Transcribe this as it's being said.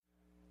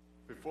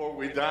Before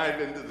we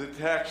dive into the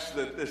text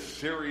that this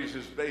series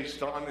is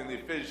based on in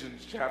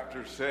Ephesians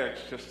chapter 6,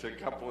 just a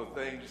couple of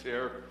things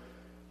here.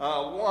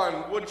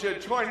 One, would you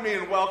join me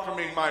in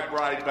welcoming my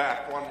bride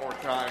back one more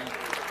time?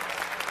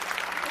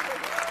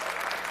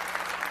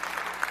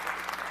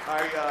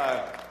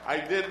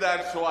 I did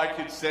that so I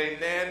could say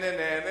na na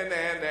na na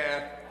na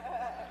na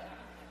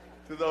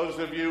to those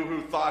of you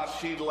who thought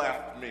she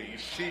left me.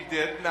 She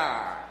did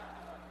not.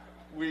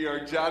 We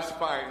are just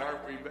fine,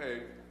 aren't we,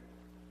 babe?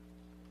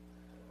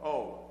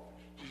 Oh,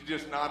 she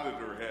just nodded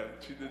her head.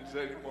 She didn't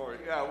say any more.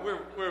 Yeah,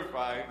 we're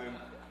fine. And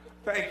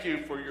thank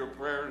you for your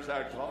prayers.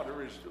 Our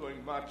daughter is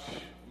doing much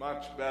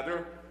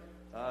better.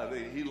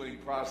 The healing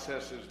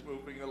process is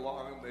moving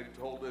along, and they've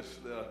told us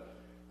the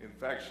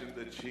infection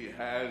that she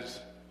has,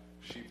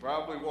 she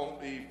probably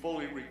won't be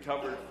fully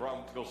recovered from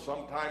till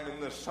sometime in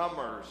the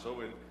summer.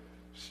 So it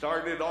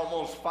started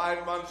almost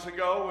 5 months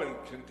ago and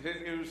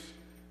continues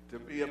to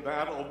be a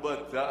battle,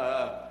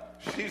 but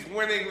she's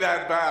winning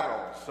that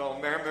battle. So,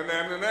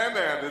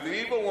 the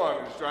evil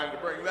one is trying to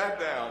bring that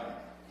down.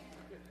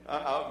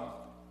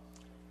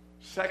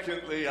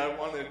 Secondly, I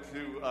wanted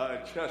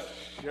to just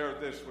share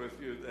this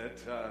with you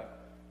that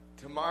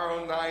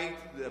tomorrow night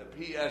the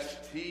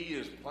PST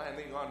is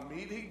planning on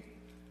meeting.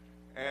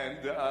 And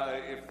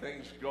if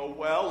things go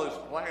well as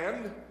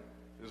planned,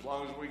 as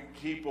long as we can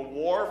keep a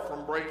war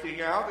from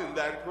breaking out in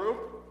that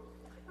group,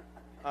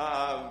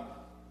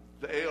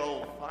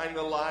 they'll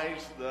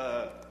finalize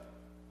the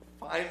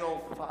final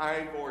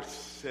 5 or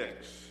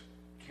 6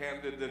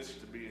 candidates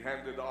to be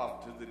handed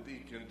off to the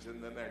deacons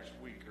in the next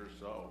week or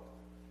so.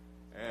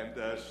 And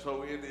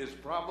so it is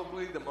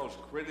probably the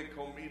most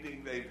critical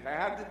meeting they've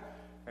had,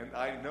 and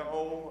I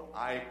know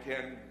I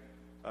can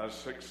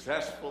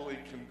successfully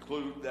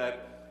conclude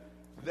that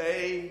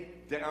they,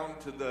 down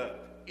to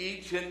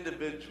each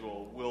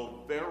individual,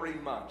 will very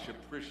much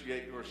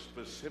appreciate your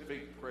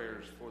specific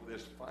prayers for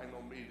this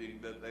final meeting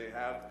that they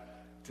have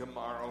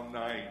tomorrow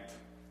night.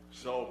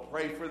 So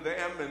pray for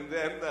them, and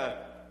then the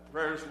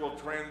prayers will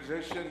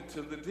transition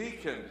to the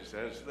deacons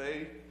as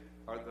they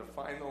are the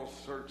final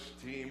search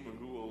team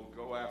who will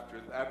go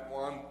after that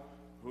one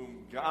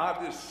whom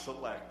God is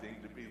selecting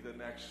to be the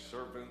next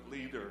servant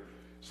leader.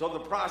 So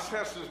the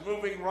process is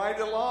moving right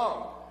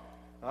along.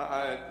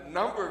 A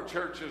number of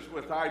churches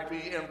with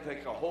IBM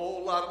take a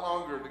whole lot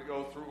longer to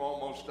go through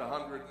almost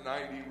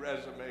 190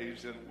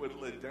 resumes and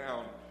whittle it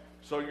down.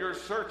 So your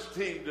search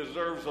team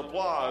deserves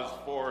applause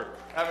for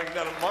having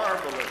done a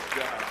marvelous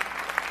job.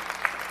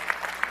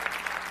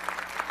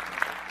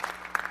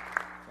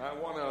 I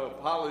want to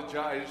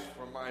apologize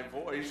for my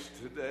voice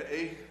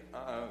today.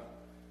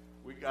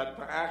 We got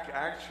back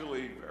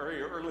actually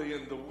very early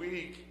in the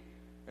week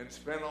and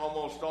spent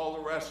almost all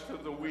the rest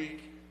of the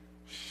week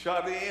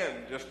shut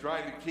in, just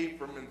trying to keep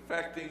from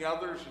infecting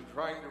others and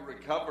trying to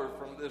recover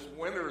from this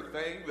winter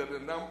thing that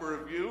a number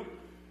of you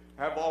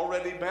have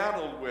already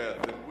battled with.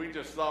 And we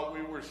just thought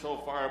we were so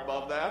far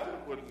above that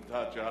it wouldn't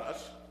touch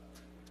us.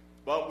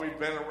 But we've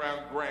been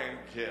around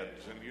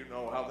grandkids, and you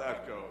know how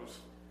that goes.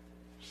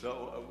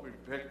 So we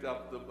picked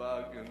up the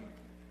bug. And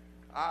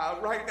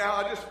right now,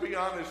 I'll just be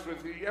honest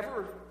with you. You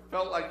ever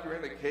felt like you're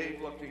in a cave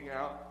looking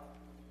out?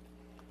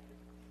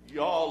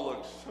 Y'all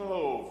look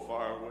so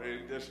far away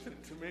and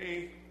distant to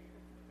me.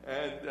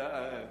 And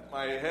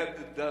my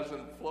head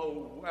doesn't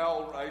flow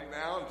well right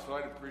now. And so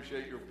I'd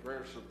appreciate your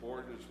prayer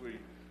support as we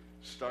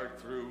start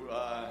through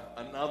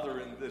another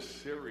in this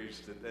series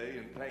today,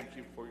 and thank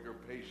you for your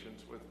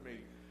patience with me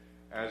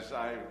as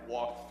I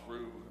walk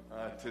through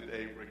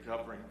today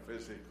recovering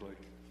physically.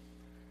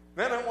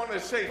 Then I want to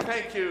say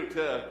thank you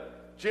to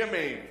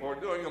Jimmy for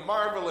doing a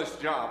marvelous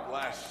job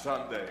last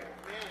Sunday.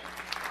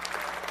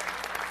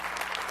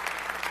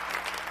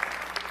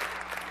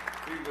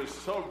 He was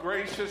so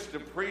gracious to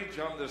preach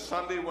on the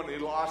Sunday when he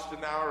lost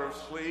an hour of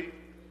sleep.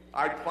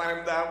 I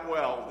planned that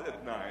well,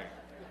 didn't I?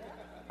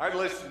 I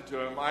listened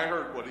to him. I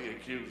heard what he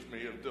accused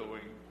me of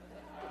doing.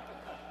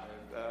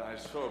 And I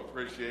so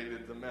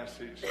appreciated the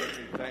message.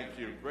 Jimmy, thank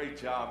you. Great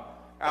job.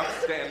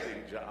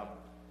 Outstanding job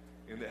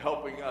in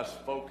helping us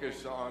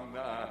focus on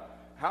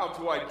how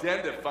to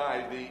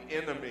identify the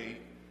enemy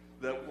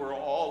that we're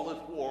all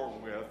at war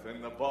with,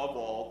 and above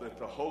all, that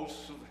the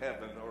hosts of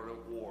heaven are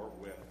at war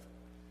with.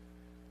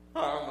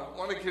 I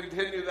want to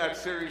continue that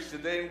series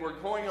today. We're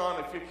going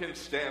on, if you can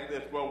stand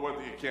it, well,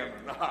 whether you can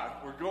or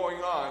not, we're going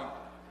on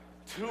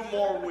 2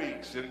 more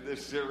weeks in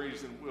this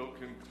series, and we'll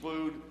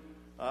conclude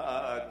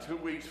 2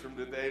 weeks from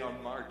today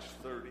on March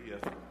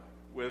 30th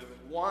with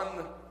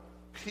one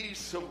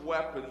piece of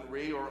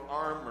weaponry or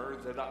armor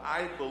that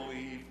I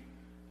believe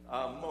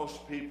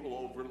most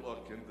people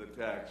overlook in the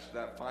text.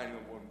 That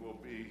final one will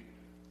be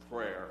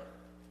prayer.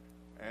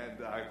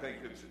 And I think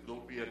it'll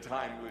be a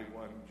timely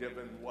one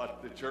given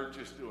what the church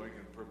is doing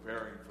in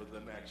preparing for the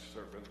next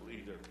servant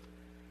leader.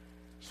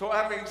 So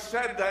having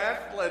said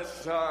that,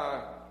 let's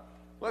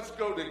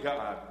go to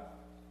God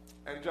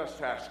and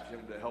just ask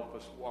him to help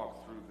us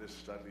walk through this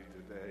study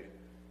today.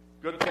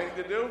 Good thing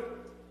to do?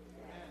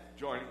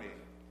 Join me.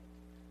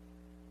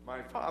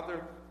 My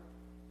Father,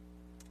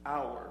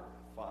 our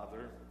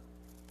Father,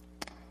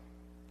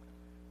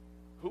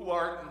 who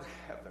art in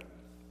heaven,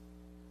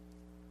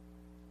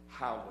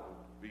 hallowed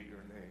be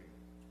your name.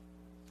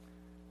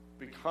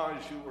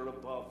 Because you are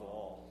above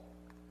all,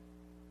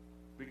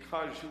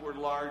 because you are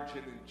large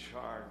and in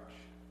charge,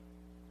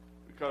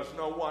 because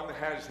no one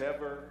has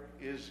ever,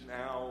 is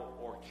now,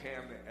 or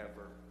can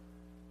ever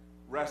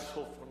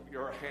wrestle from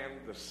your hand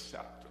the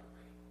scepter.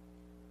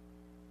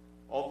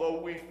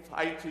 Although we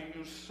fight a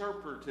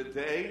usurper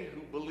today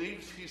who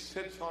believes he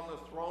sits on the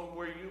throne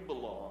where you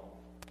belong,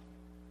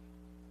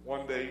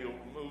 one day you'll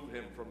remove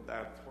him from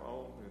that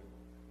throne. And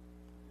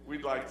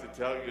we'd like to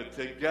tell you,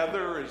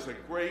 together as a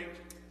great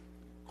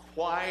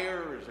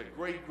choir, as a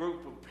great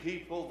group of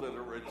people that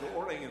are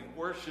adoring and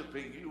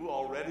worshiping you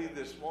already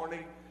this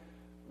morning,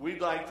 we'd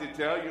like to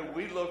tell you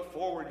we look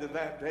forward to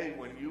that day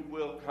when you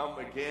will come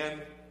again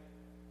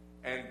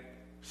and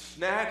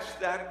snatch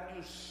that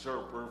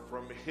usurper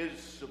from his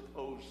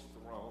supposed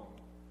throne,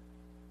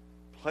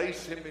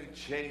 place him in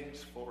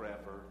chains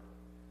forever,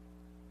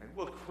 and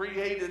we'll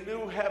create a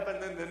new heaven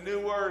and a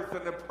new earth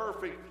and a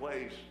perfect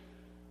place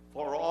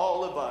for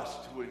all of us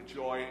to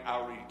enjoy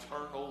our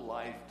eternal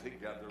life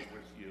together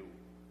with you.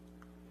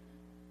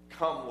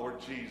 Come, Lord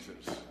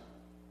Jesus. And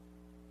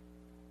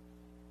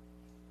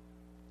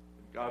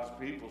God's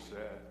people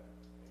said,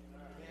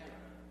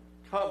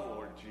 come,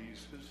 Lord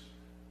Jesus,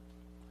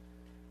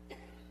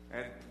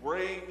 and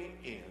bring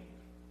in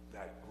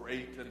that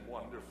great and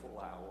wonderful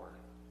hour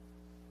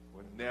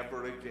when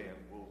never again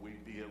will we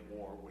be at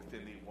war with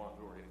anyone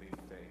or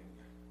anything.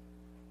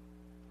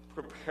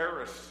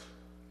 Prepare us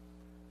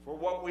for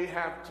what we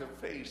have to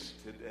face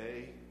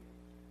today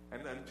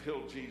and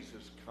until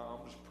Jesus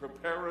comes.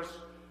 Prepare us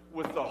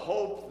with the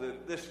hope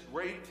that this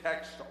great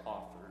text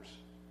offers.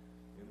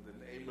 In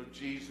the name of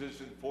Jesus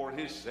and for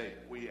his sake,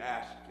 we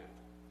ask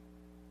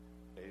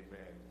it.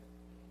 Amen.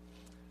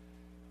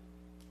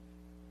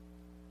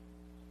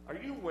 Are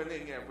you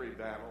winning every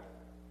battle?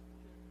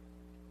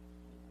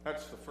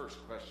 That's the first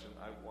question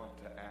I want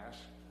to ask.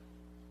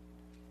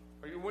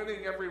 Are you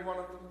winning every one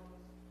of them?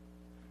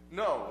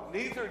 No,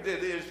 neither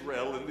did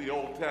Israel in the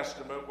Old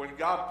Testament when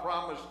God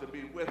promised to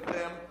be with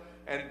them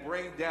and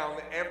bring down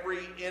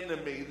every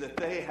enemy that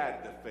they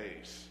had to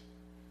face.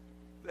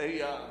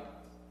 They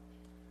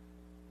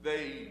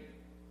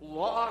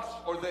lost,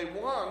 or they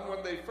won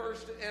when they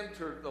first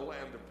entered the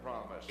land of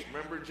promise.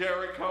 Remember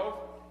Jericho?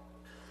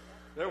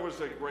 There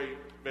was a great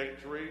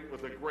victory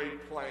with a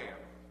great plan.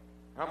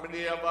 How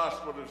many of us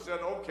would have said,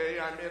 okay,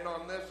 I'm in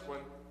on this one.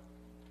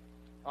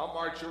 I'll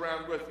march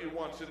around with you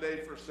once a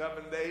day for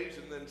 7 days,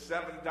 and then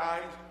 7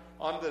 times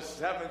on the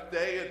 7th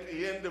day, at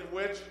the end of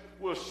which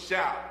we'll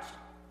shout.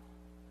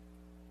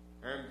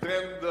 And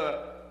then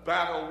the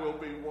battle will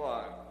be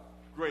won.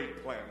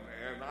 Great plan,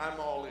 man. I'm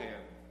all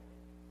in.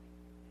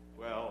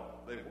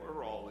 Well, they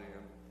were all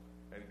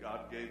in, and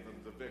God gave them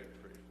the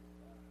victory.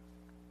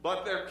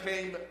 But there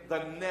came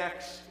the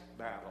next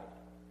battle.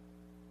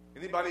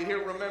 Anybody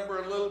here remember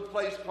a little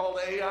place called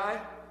Ai?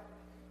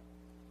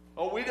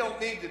 Oh, we don't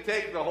need to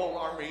take the whole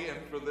army in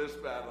for this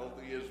battle,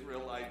 the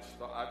Israelites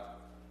thought.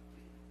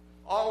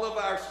 All of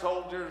our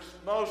soldiers,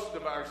 most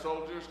of our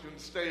soldiers can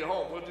stay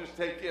home. We'll just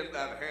take in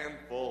that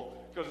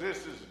handful because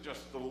this is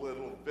just a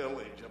little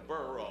village, a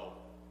borough.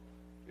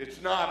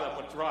 It's not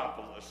a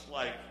metropolis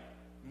like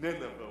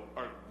Nineveh.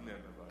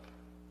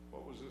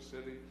 What was the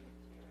city?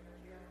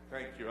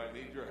 Thank you. I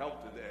need your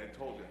help today. I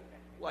told you.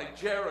 Like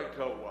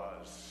Jericho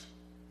was.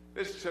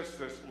 It's just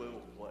this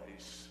little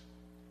place.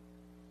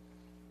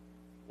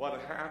 What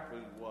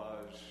happened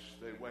was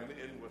they went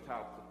in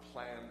without the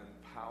plan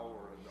and power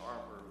and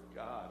armor of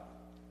God.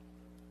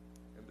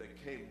 And they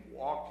came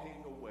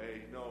walking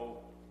away,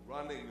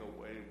 running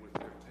away with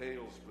their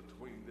tails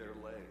between their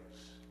legs.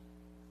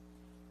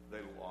 They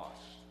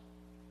lost.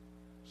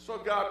 So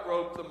God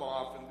wrote them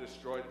off and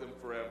destroyed them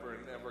forever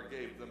and never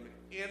gave them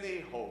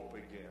any hope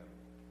again.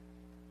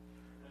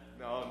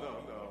 No.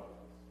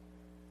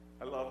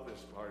 I love this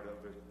part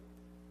of it.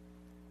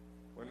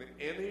 When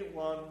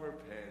anyone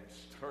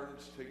repents,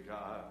 turns to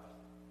God,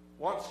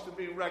 wants to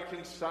be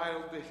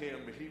reconciled to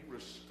him, he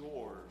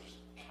restores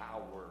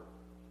power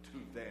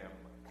to them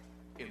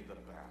in the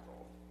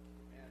battle.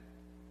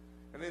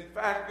 And in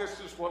fact, this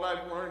is what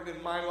I've learned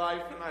in my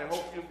life, and I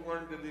hope you've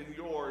learned it in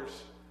yours.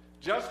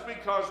 Just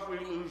because we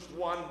lose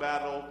one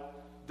battle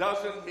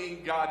doesn't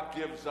mean God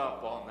gives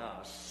up on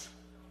us.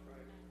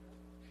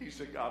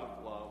 He's a God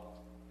of love.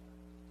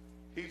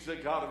 He's a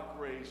God of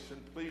grace.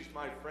 And please,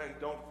 my friend,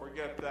 don't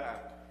forget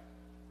that.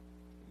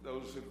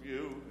 Those of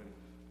you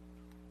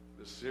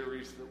in the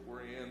series that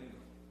we're in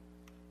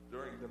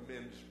during the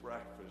men's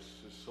breakfast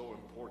is so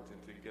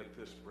important to get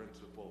this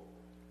principle.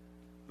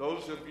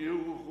 Those of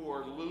you who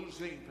are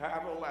losing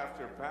battle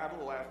after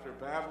battle after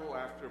battle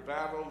after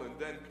battle and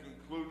then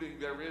concluding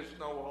there is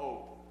no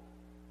hope,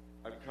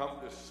 I've come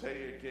to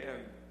say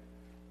again,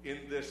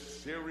 in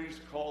this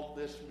series called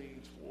This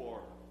Means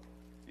War,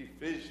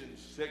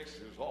 Ephesians 6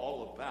 is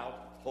all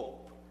about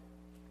hope.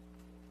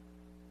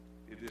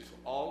 It is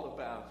all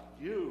about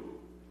you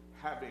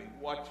having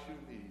what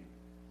you need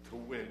to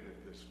win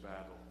in this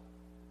battle.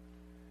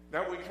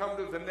 Now we come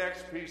to the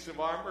next piece of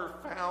armor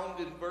found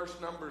in verse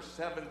number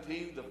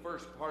 17, the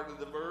first part of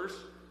the verse.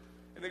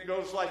 And it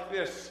goes like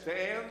this: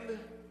 stand,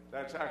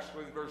 that's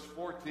actually in verse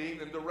 14,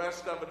 and the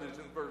rest of it is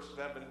in verse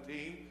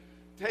 17.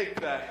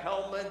 Take the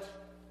helmet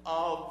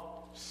of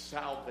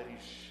salvation.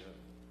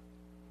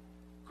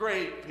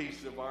 Great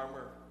piece of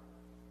armor,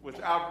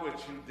 without which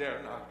you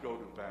dare not go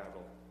to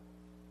battle.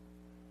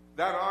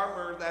 That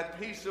armor, that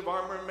piece of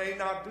armor may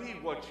not be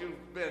what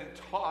you've been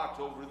taught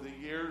over the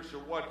years, or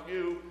what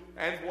you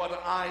and what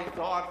I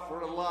thought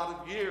for a lot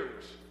of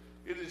years.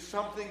 It is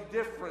something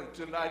different,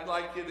 and I'd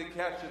like you to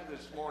catch it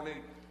this morning,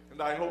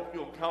 and I hope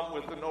you'll come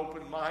with an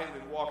open mind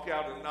and walk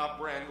out and not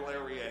brand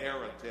Larry a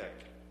heretic.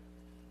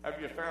 Have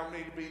you found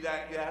me to be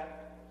that yet?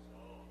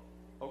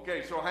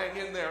 Okay, so hang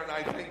in there, and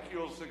I think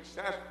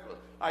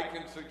I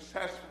can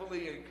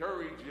successfully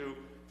encourage you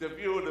to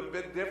view it a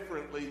bit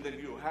differently than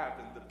you have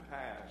in the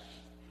past.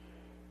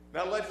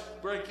 Now let's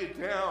break it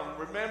down.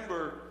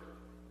 Remember,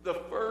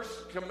 the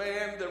first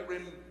command that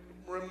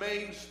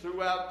remains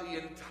throughout the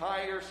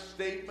entire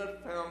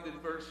statement, found in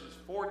verses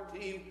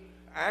 14,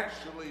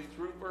 actually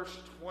through verse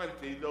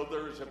 20, though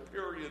there is a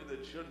period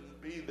that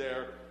shouldn't be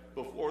there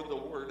before the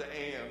word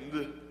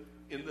 "and"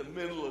 in the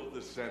middle of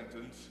the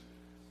sentence.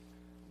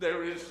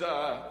 There is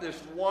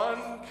this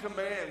one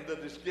command that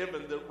is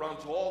given that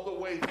runs all the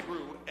way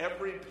through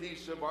every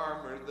piece of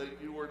armor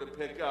that you were to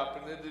pick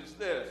up, and it is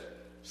this: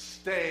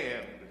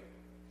 stand.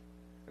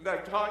 And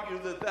I've taught you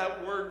that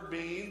that word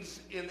means,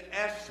 in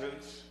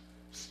essence,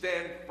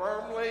 stand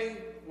firmly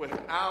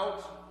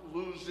without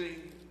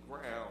losing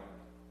ground.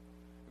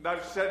 And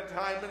I've said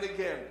time and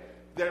again,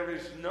 there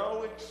is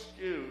no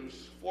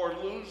excuse for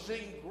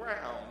losing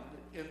ground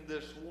in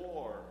this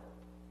war.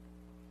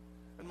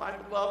 And my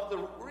beloved,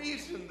 the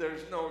reason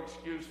there's no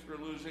excuse for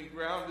losing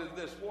ground in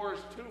this war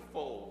is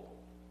twofold.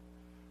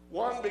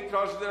 One,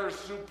 because there's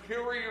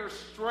superior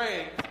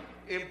strength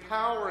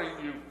empowering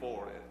you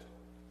for it.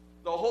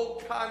 The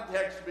whole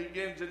context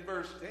begins in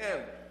verse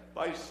 10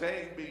 by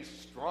saying, be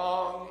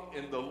strong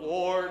in the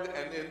Lord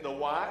and in the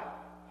what?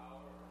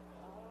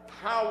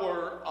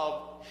 Power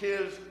of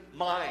his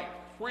might.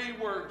 3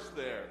 words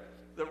there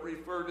that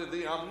refer to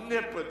the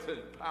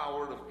omnipotent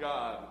power of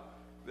God.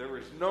 There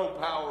is no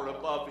power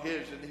above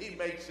his, and he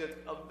makes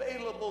it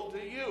available to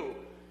you.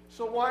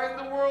 So why in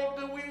the world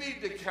do we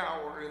need to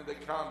cower in the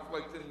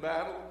conflict and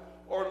battle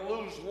or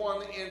lose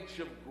 1 inch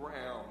of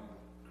ground?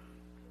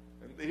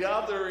 And the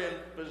other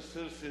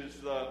emphasis is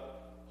the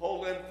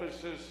whole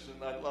emphasis,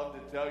 and I'd love to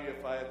tell you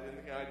if I had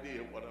any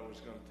idea what I was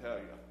going to tell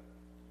you.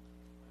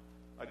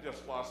 I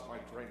just lost my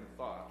train of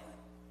thought.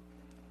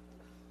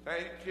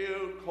 Thank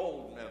you,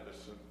 cold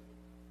medicine.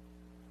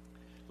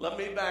 Let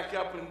me back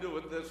up and do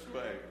it this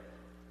way.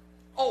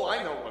 Oh,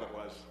 I know what it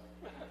was.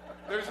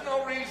 There's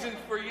no reason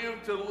for you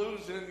to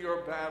lose in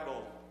your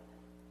battle,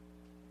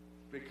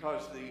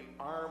 because the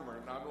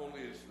armor, not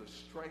only is the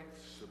strength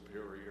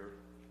superior,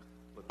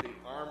 but the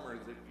armor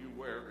that you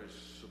wear is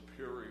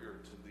superior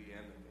to the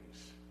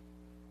enemy's.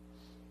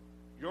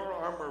 Your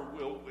armor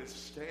will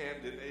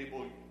withstand and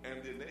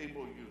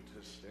enable you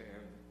to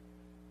stand.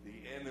 The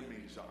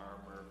enemy's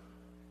armor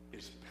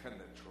is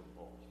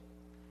penetrable.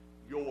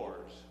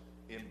 Yours,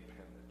 impenetrable.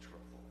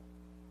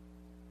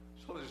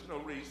 So there's no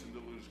reason to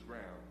lose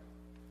ground.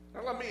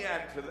 Now let me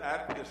add to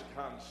that this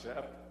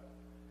concept.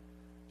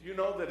 Do you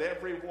know that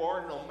every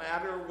war, no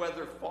matter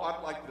whether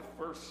fought like the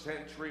first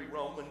century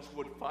Romans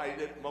would fight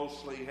it,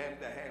 mostly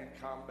hand-to-hand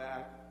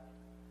combat,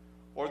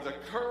 or the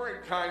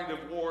current kind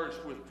of wars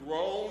with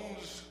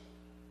drones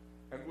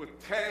and with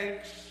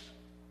tanks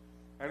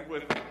and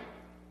with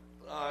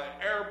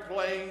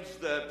airplanes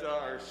that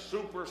are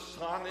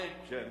supersonic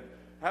and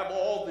have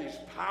all these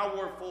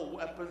powerful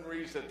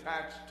weaponries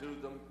attached to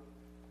them,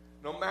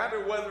 no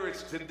matter whether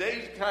it's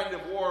today's kind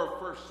of war or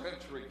first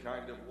century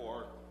kind of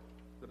war,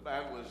 the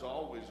battle is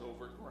always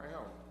over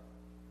ground.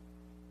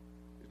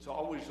 It's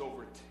always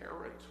over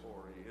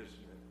territory, isn't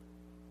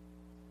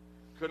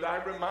it? Could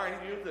I remind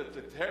you that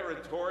the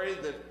territory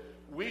that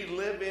we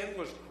live in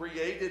was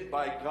created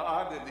by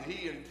God, and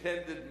he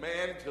intended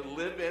man to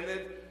live in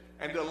it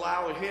and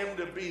allow him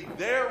to be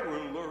their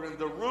ruler and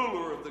the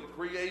ruler of the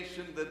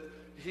creation that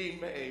he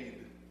made?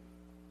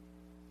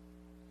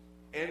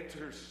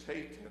 Enter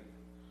Satan.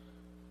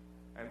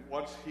 And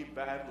what's he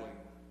battling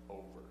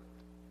over?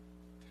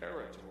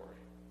 Territory.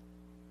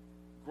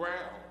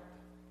 Ground.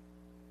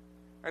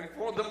 And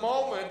for the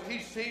moment, he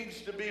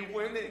seems to be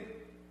winning.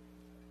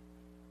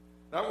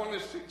 I want to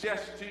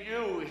suggest to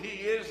you, he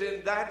is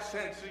in that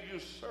sense a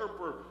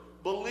usurper,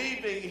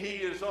 believing he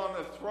is on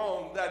a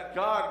throne that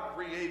God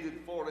created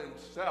for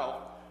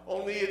himself.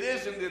 Only it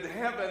isn't in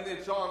heaven,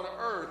 it's on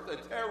earth, a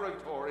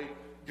territory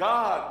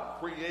God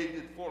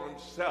created for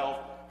himself.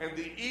 And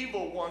the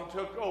evil one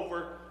took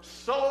over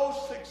so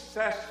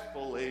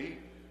successfully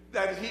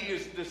that he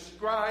is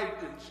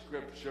described in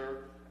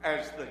Scripture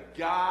as the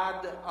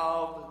God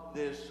of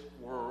this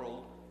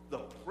world, the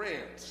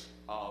prince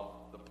of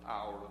the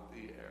power of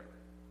the air.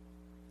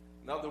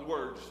 In other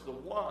words, the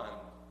one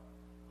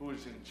who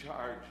is in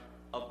charge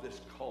of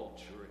this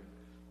culture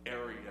and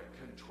area,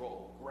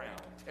 control,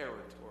 ground,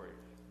 territory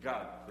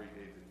God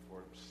created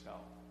for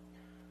himself.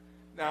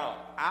 Now,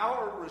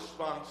 our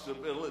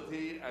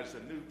responsibility as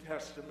a New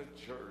Testament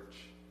church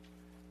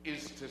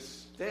is to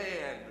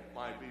stand,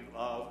 my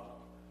beloved,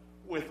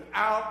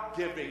 without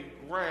giving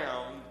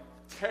ground,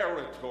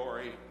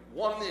 territory,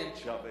 1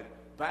 inch of it,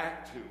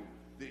 back to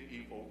the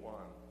evil one.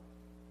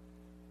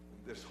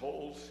 And this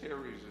whole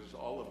series is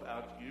all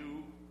about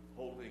you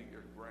holding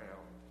your ground.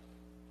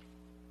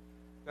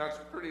 Now, it's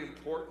pretty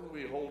important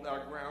we hold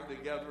our ground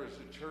together as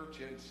a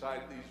church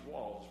inside these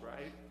walls,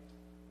 right?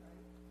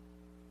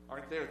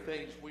 Aren't there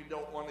things we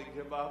don't want to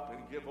give up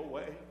and give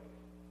away?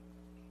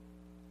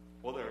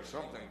 Well, there are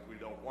some things we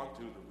don't want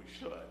to that we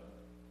should.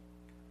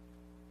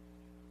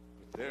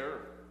 But there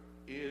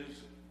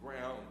is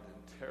ground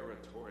and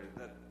territory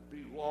that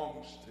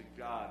belongs to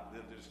God,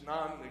 that is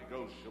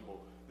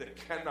non-negotiable, that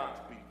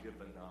cannot be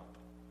given up.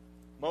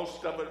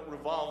 Most of it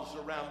revolves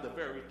around the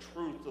very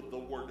truth of the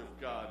Word of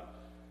God.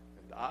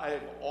 And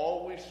I've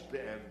always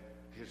been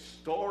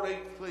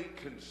historically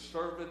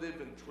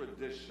conservative and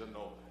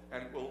traditional,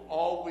 and will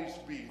always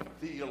be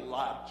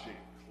theologically.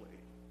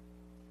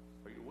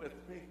 Are you with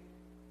me?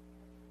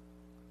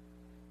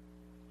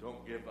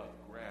 Don't give up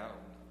ground,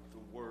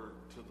 the word,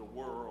 to the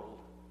world,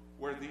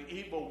 where the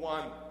evil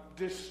one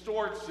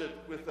distorts it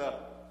with a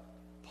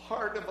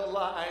part of a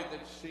lie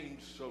that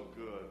seems so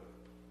good.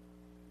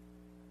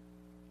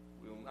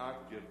 We'll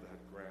not give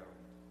that ground.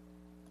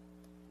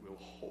 We'll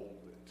hold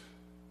it.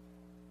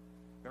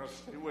 Now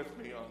stay with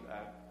me on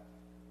that.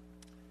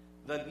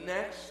 The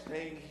next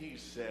thing he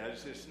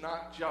says is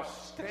not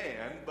just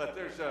stand, but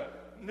there's a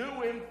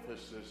new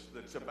emphasis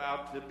that's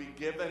about to be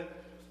given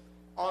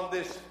on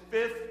this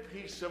 5th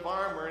piece of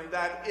armor, and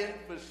that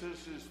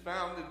emphasis is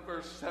found in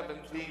verse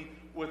 17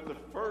 with the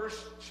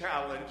first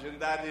challenge,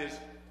 and that is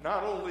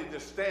not only to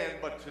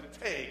stand, but to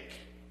take.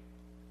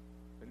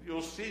 And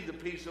you'll see the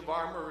piece of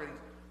armor in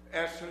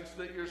essence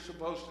that you're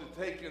supposed to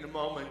take in a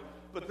moment,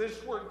 but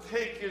this word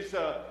take is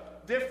a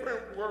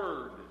different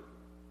word.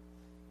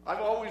 I've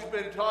always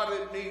been taught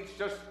it means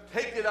just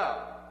take it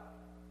up.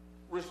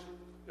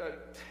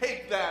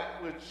 Take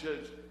that which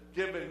is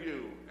given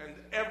you and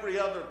every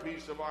other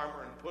piece of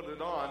armor and put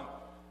it on.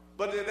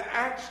 But it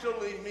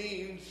actually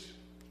means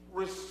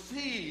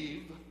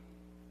receive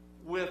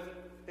with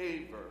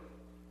favor.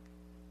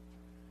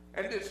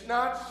 And it's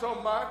not so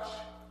much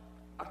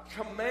a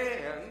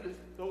command,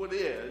 though it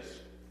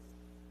is,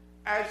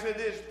 as it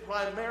is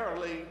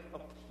primarily a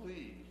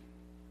plea.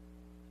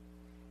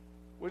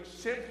 Which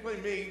simply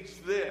means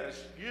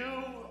this: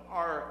 you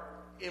are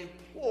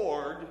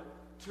implored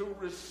to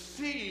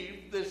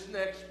receive this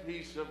next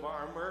piece of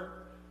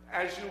armor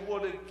as you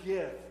would a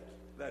gift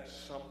that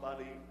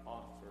somebody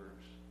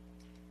offers.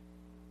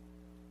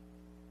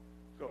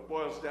 So it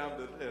boils down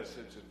to this: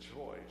 it's a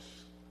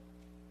choice.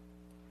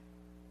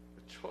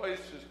 The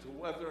choice as to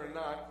whether or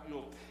not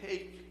you'll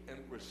take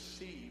and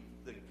receive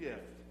the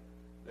gift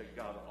that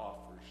God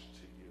offers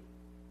to you.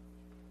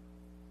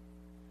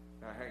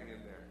 Now hang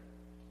in there.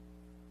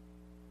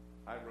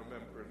 I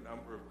remember a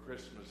number of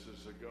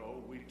Christmases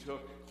ago, we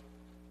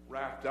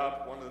wrapped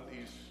up one of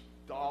these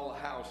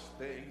dollhouse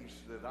things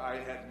that I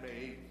had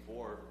made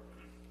for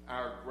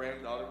our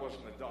granddaughter. It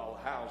wasn't a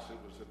dollhouse, it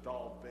was a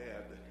doll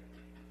bed.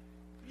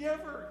 You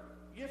ever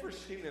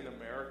seen an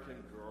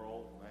American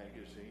Girl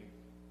magazine?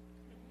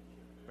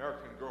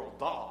 American Girl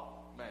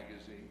doll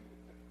magazine.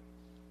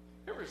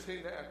 You ever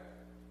seen that?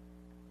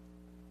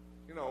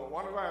 You know,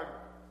 one of our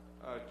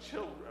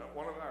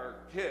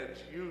kids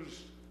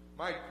used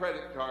my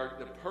credit card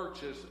to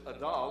purchase a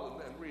doll and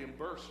then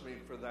reimburse me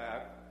for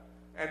that.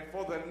 And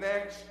for the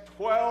next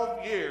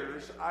 12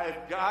 years,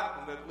 I've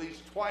gotten at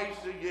least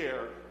twice a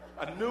year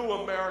a new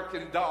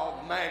American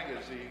Doll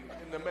magazine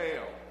in the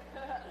mail.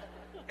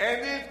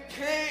 And it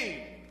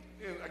came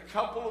a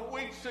couple of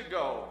weeks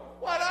ago.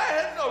 What? I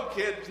had no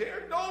kids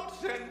here. Don't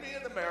send me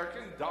an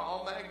American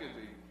Doll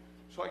magazine.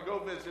 So I go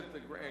visit the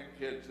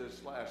grandkids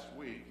this last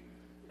week.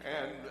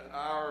 And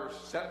our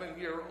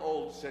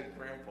 7-year-old said,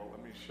 "Grandpa,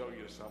 let me show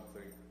you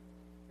something."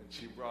 And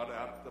she brought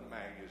out the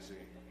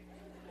magazine.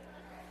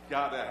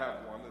 Gotta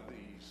have one of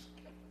these.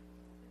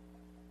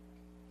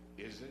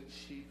 Isn't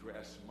she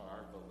dressed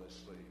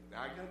marvelously?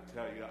 Now, I gotta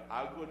tell you,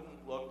 I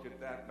wouldn't look at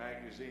that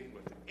magazine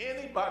with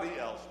anybody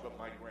else but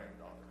my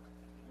granddaughter.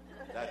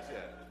 That's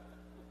it.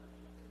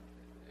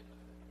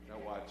 Now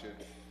watch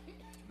it. A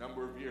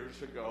number of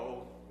years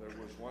ago, there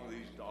was one of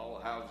these doll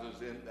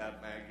houses in that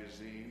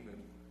magazine,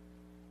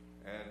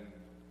 and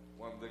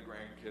one of the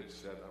grandkids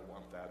said, "I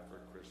want that for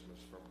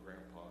Christmas from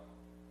Grandpa."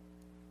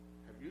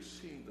 Have you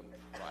seen the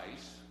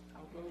price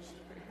of those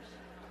things?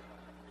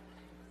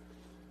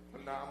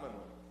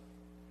 Phenomenal.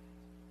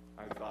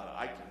 I thought,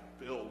 I can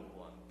build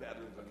one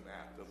better than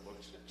that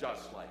looks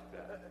just like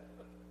that.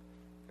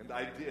 And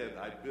I did.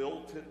 I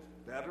built it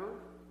better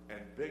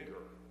and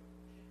bigger.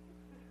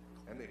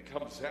 And it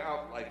comes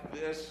out like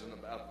this and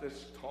about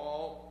this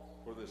tall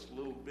for this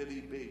little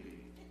bitty baby.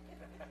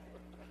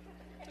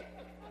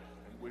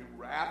 We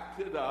wrapped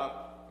it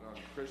up on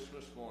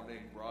Christmas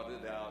morning, brought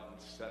it out,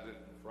 and set it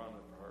in front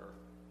of her.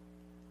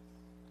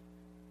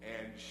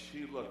 And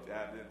she looked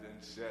at it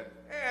and said,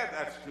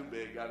 that's too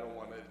big. I don't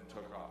want it, and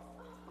took off.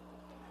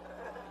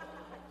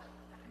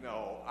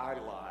 No, I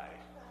lie.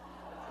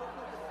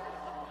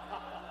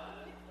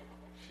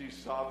 She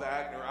saw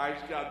that and her eyes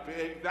got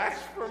big.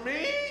 That's for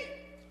me?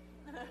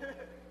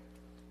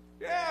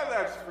 Yeah,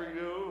 that's for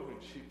you. And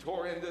she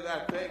tore into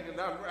that thing and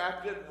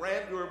unwrapped it,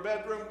 ran to her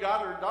bedroom,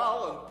 got her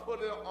doll, and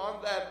put it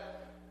on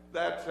that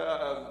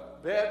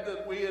bed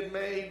that we had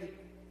made,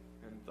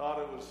 and thought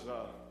it was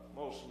the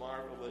most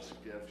marvelous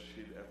gift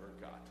she'd ever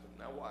gotten.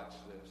 Now watch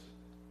this.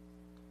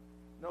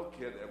 No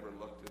kid ever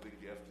looked at a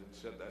gift and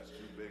said, that's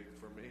too big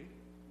for me.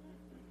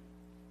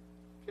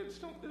 Kids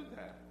don't do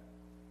that.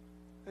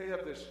 They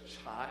have this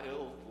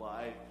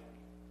childlike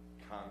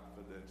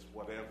confidence.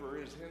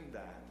 Whatever is in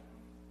that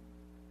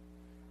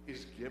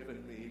is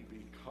given me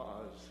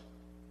because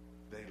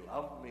they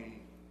love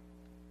me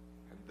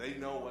and they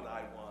know what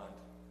I want,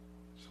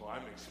 so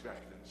I'm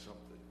expecting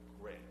something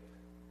great.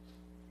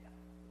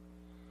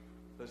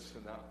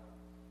 Listen up.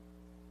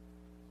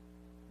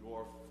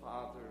 Your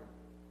Father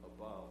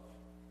above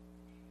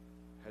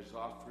has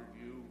offered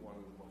you one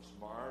of the most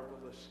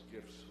marvelous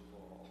gifts of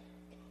all.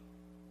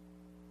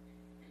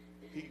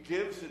 He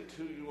gives it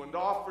to you and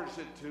offers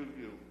it to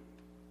you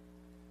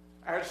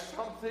as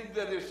something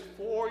that is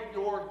for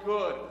your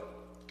good.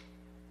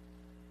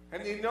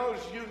 And he knows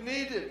you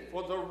need it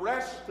for the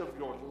rest of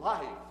your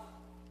life.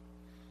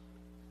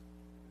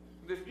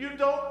 And if you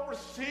don't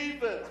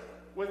receive it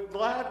with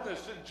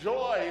gladness and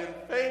joy and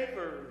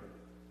favor,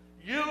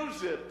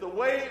 use it the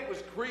way it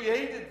was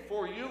created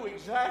for you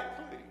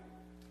exactly,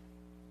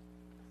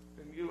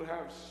 then you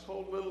have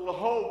so little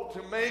hope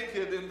to make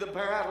it in the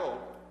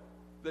battle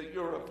that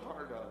you're a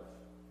part of.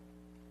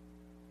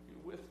 You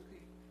with me?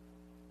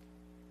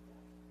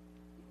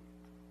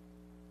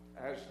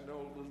 As no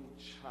little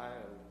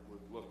child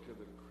would look at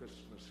a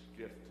Christmas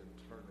gift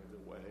and turn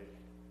it away,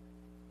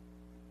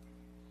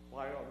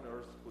 why on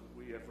earth would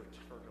we ever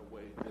turn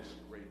away this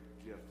great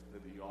gift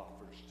that he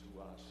offers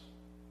to us?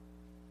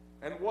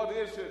 And what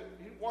is it?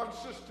 He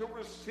wants us to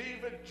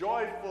receive it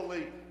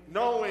joyfully,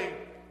 knowing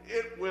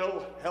it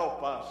will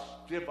help us,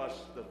 give us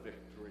the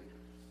victory.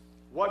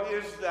 What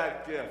is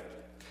that gift?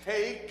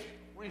 Take,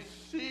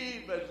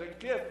 receive as a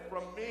gift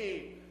from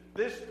me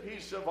this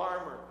piece of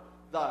armor,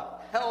 the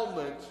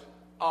helmet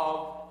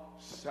of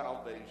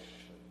salvation.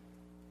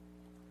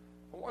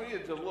 I want you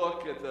to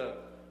look at the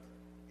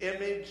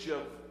image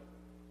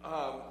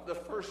of the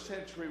first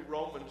century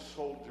Roman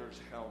soldier's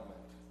helmet.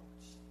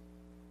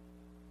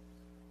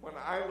 When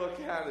I look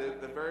at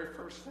it, the very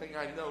first thing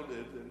I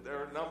noted, and there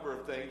are a number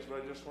of things,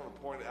 but I just want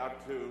to point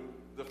out two.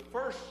 The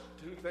first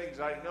two things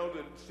I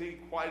noted seem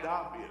quite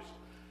obvious.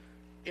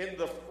 In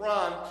the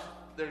front,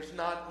 there's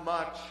not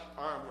much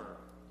armor.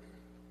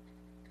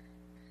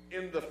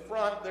 In the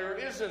front, there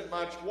isn't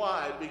much.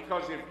 Why?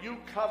 Because if you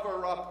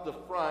cover up the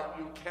front,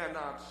 you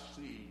cannot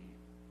see.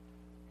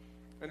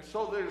 And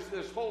so there's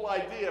this whole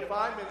idea, if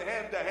I'm in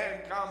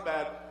hand-to-hand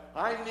combat,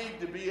 I need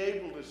to be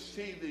able to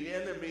see the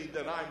enemy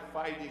that I'm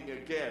fighting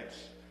against.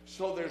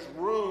 So there's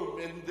room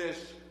in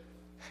this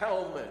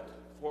helmet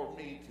for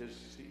me to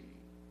see.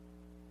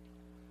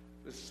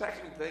 The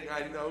second thing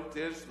I note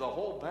is the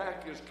whole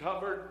back is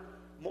covered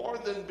more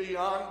than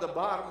beyond the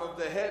bottom of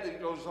the head.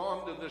 It goes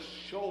on to the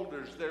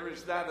shoulders. There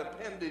is that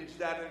appendage,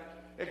 that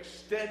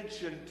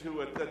extension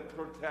to it that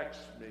protects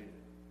me.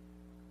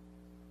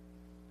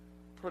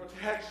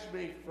 Protects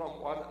me from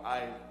what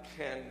I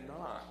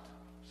cannot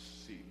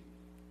see.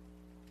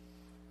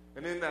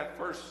 And in that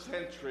first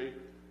century,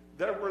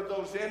 there were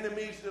those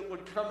enemies that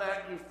would come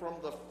at you from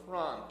the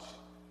front.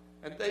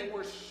 And they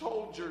were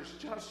soldiers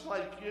just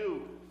like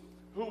you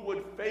who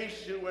would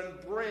face you and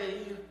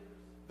bring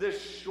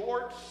this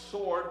short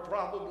sword,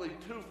 probably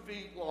 2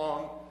 feet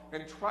long,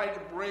 and try to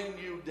bring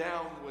you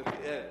down with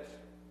it.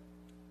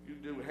 You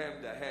do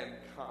hand-to-hand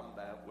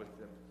combat with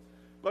them.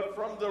 But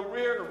from the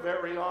rear,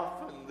 very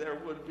often, there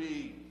would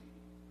be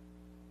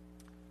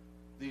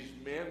these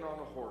men on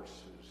horses,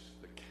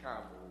 the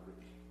cavalry.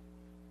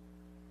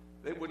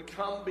 They would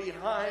come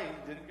behind,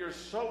 and you're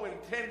so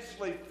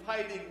intensely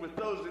fighting with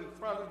those in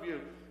front of you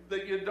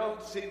that you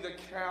don't see the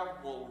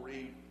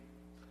cavalry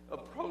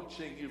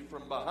approaching you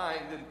from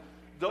behind. And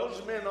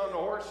those men on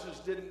horses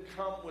didn't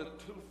come with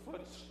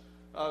 2-foot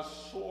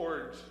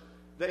swords.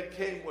 They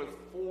came with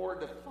 4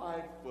 to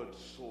 5-foot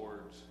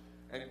swords.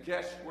 And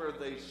guess where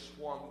they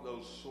swung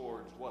those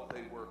swords, what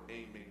they were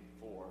aiming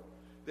for?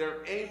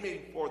 They're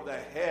aiming for the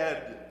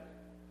head.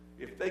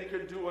 If they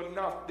could do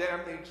enough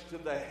damage to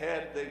the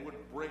head, they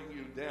would bring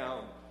you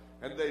down.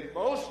 And they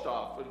most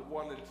often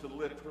wanted to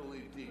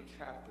literally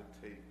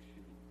decapitate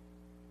you.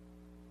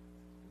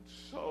 And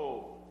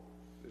so,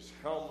 this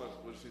helmet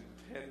was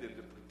intended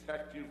to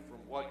protect you from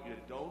what you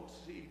don't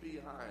see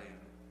behind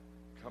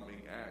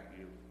coming at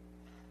you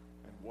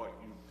and what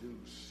you do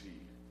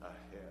see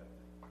ahead.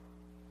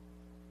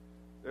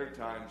 There are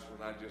times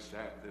when I just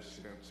have this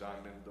sense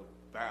I'm in the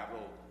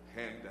battle,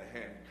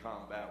 hand-to-hand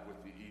combat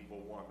with the evil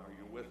one. Are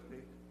you with me?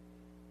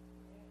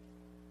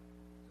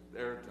 And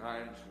There are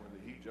times when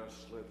he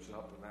just slips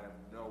up and I have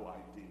no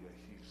idea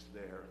he's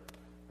there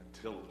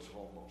until it's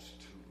almost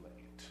too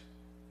late.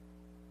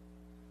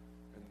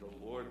 And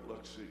the Lord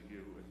looks at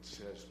you and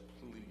says,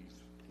 please,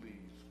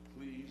 please,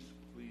 please,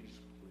 please,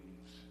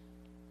 please,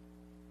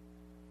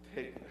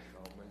 take the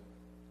helmet.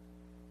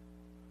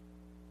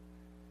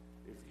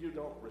 If you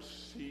don't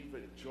receive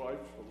it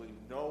joyfully,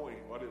 knowing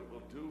what it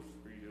will do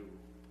for you,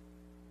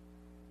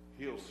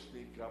 he'll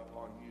sneak up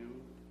on you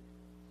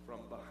from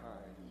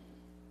behind,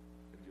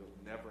 and you'll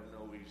never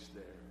know he's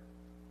there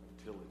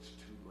until it's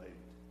too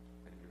late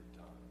and you're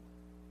done.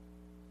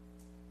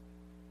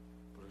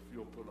 But if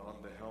you'll put on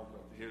the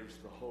helmet, here's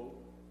the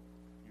hope.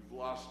 You've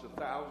lost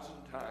 1,000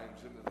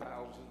 times in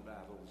 1,000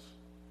 battles,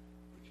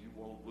 but you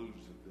won't lose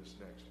in this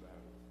next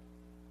battle.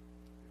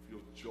 If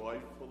you'll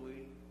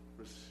joyfully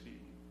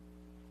receive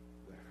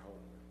the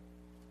helmet.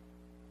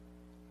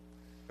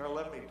 Now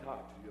let me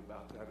talk to you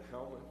about that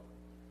helmet.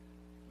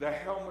 The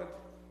helmet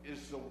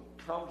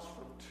comes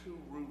from two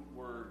root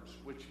words,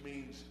 which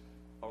means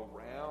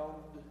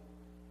around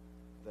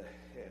the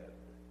head.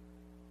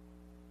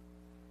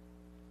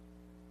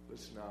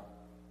 Listen up.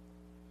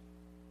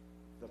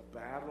 The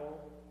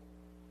battle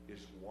is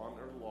won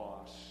or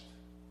lost.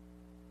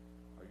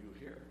 Are you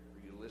here?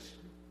 Are you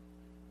listening?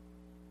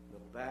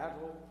 The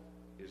battle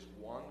is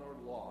won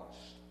or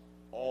lost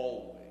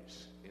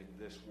always in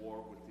this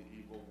war with the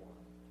evil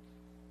one,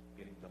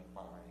 in the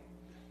mind.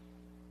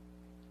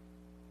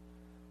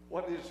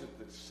 What is it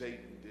that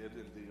Satan did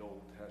in the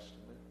Old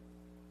Testament?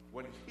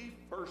 When he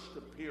first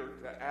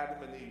appeared to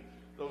Adam and Eve,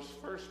 those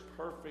first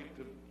perfect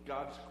of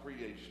God's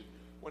creation,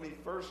 when he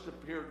first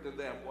appeared to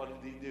them,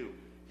 what did he do?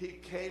 He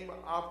came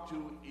up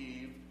to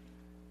Eve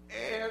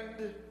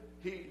and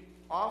he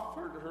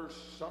offered her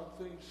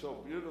something so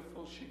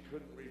beautiful she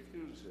couldn't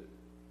refuse it.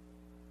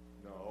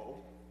 No.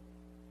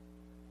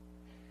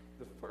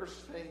 The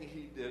first thing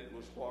he did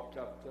was walk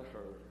up to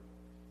her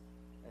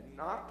and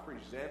not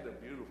present a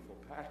beautiful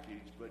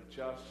package, but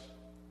just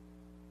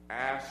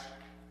ask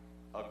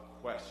a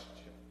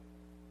question.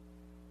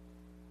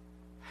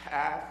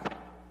 Hath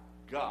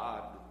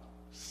God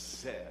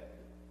said?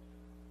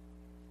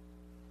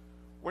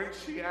 When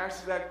she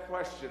asked that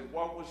question,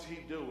 what was he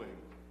doing?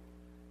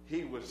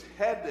 He was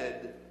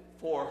headed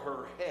for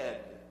her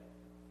head.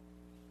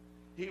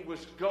 He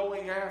was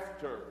going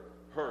after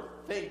her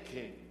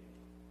thinking.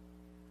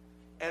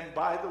 And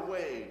by the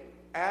way,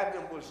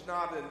 Adam was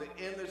not an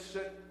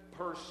innocent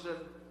person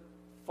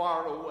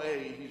far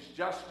away. He's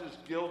just as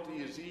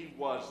guilty as Eve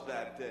was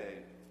that day.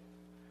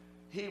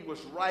 He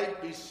was right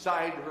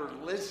beside her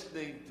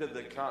listening to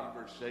the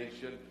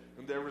conversation,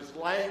 and there was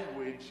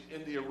language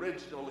in the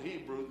original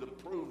Hebrew that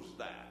proves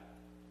that.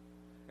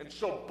 And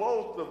so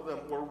both of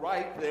them were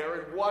right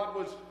there, and what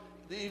was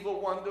the evil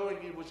one doing?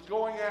 He was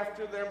going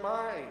after their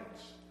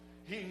minds.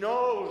 He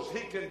knows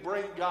he can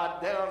bring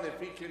God down if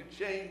he can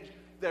change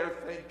their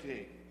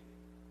thinking.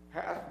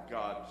 Hath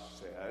God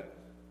said,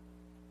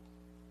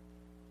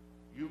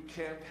 you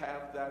can't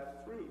have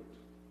that fruit?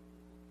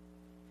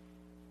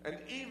 And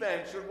Eve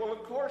answered, well,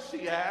 of course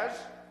he has.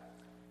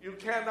 You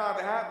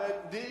cannot have it,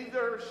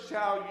 neither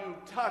shall you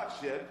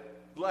touch it,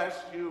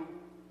 lest you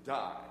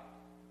die.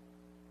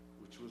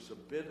 Which was a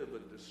bit of a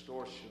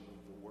distortion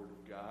of the Word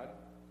of God,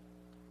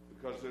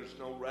 because there's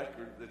no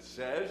record that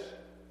says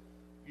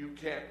you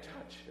can't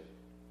touch it.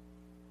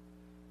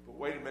 But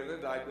wait a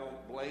minute, I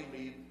don't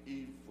blame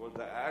Eve for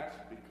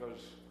that, because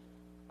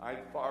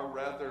I'd far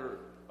rather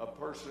a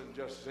person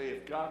just say,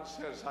 if God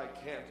says I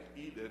can't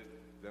eat it,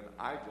 then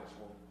I just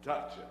won't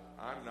touch it.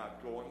 I'm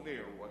not going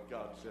near what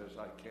God says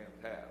I can't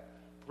have.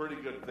 Pretty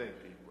good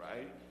thinking,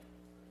 right?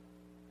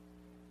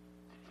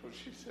 So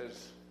she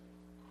says,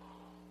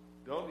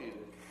 don't eat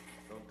it.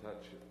 Don't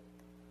touch it.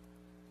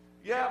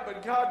 Yeah,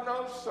 but God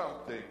knows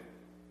something.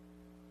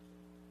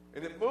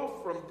 And it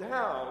moved from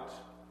doubt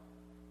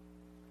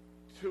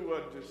to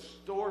a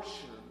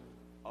distortion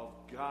of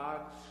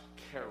God's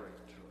character.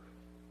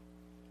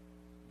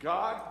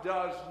 God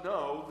does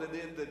know that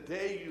in the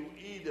day you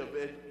eat of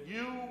it,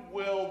 you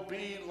will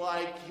be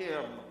like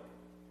him.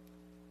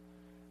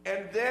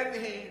 And then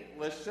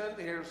listen,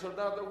 here's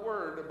another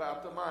word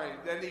about the mind.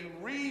 Then he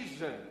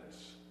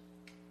reasons.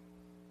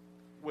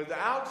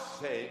 Without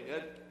saying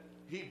it,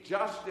 he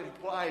just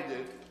implied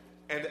it,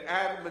 and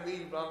Adam and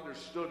Eve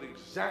understood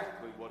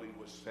exactly what he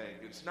was saying.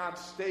 It's not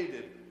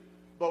stated,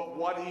 but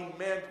what he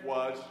meant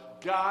was,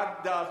 God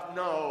does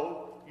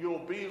know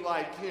you'll be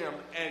like him,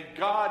 and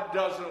God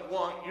doesn't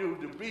want you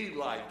to be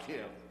like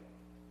him.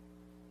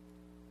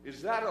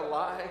 Is that a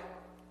lie?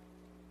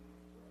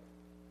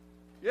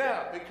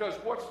 Yeah, because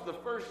what's the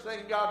first thing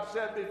God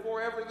said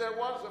before ever there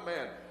was a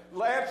man?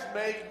 Let's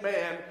make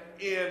man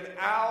in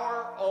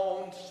our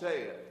own,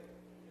 say it,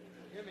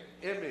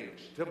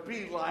 image, to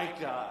be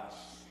like us.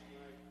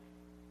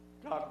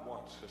 God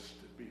wants us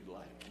to be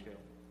like him.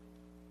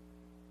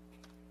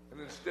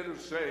 And instead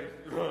of saying,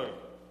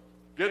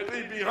 get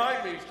thee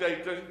behind me,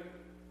 Satan,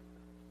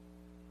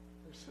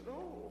 I said,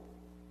 oh,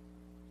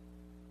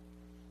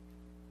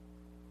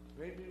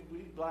 maybe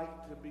we She'd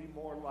like to be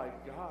more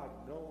like God,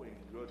 knowing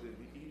good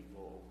and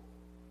evil.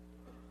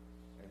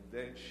 And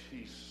then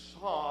she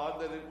saw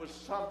that it was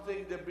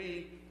something to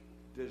be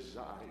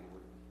desired.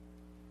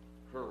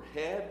 Her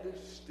head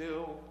is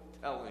still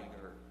telling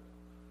her,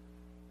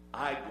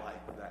 I'd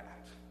like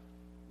that.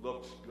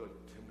 Looks good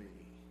to me.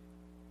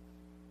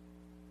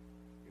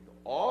 In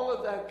all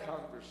of that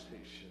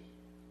conversation,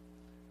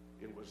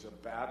 it was a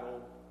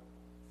battle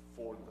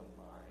for the mind.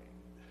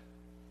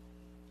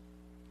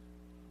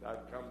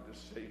 I've come to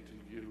say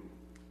to you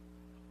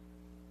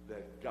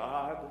that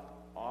God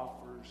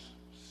offers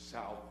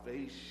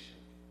salvation.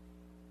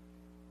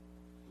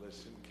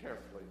 Listen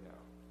carefully now.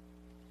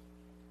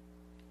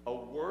 A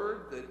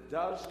word that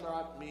does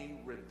not mean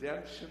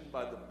redemption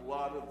by the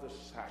blood of the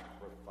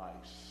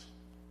sacrifice.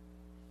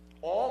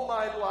 All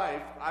my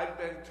life, I've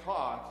been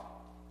taught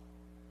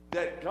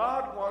that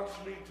God wants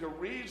me to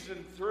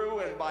reason through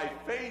and by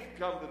faith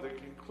come to the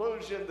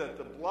conclusion that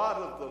the blood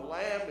of the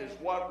Lamb is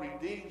what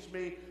redeems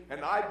me,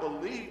 and I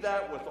believe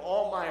that with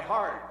all my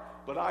heart.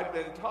 But I've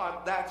been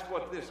taught that's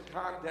what this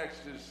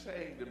context is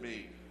saying to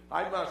me.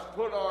 I must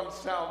put on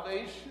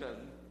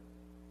salvation,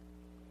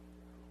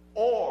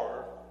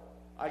 or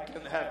I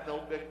can have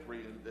no victory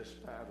in this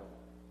battle.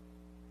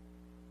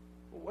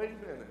 But wait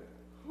a minute.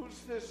 Who's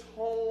this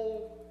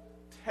whole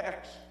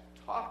text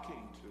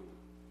talking to?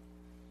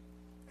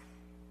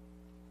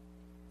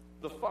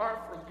 The far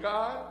from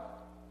God,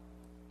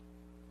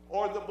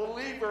 or the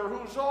believer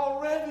who's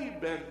already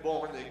been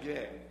born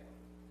again?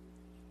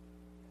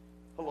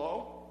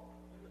 Hello?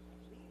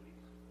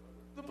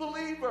 The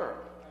believer.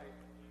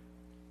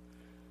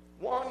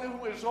 One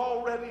who is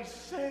already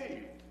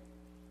saved.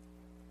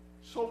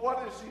 So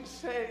what is he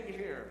saying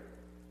here?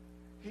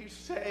 He's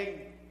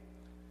saying,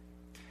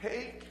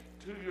 take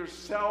to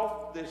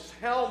yourself this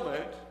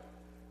helmet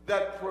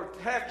that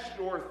protects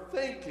your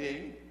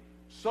thinking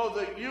so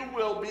that you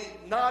will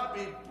not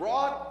be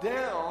brought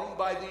down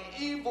by the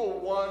evil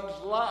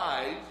one's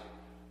lies,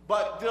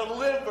 but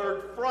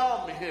delivered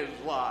from his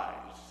lies.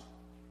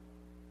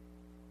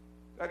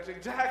 That's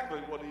exactly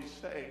what he's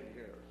saying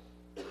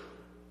here.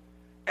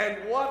 And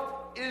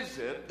what is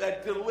it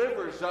that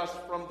delivers us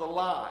from the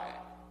lie?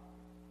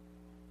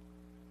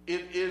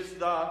 It is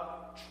the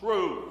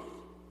truth.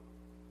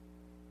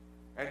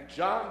 And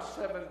John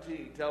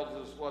 17 tells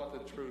us what the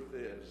truth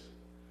is.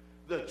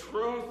 The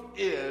truth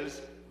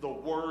is the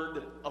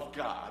Word of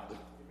God.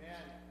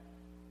 Amen.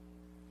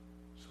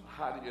 So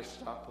how do you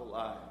stop a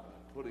lie?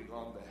 By putting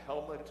on the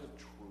helmet of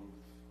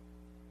truth,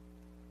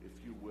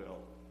 if you will.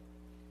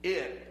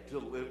 It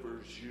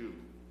delivers you,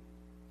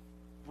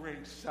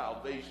 brings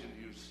salvation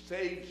to you,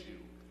 saves you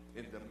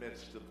in the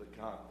midst of the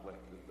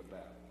conflict and the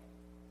battle.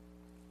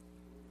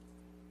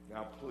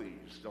 Now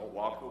please, don't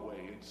walk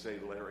away and say,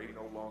 Larry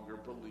no longer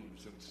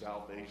believes in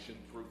salvation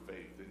through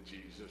faith in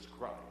Jesus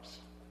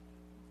Christ.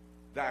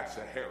 That's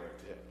a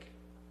heretic.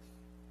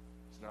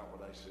 It's not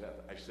what I said.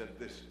 I said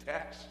this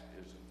text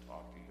isn't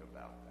talking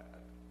about that.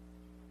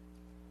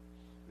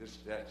 This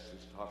text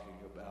is talking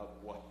about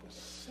what the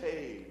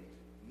saved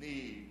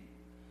need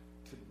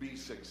to be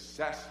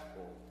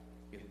successful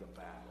in the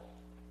battle.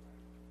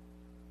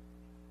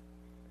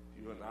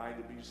 You and I,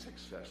 to be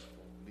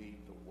successful, need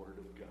the Word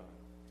of God.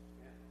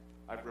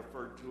 I've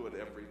referred to it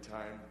every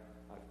time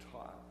I've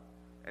taught.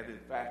 And in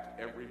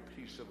fact, every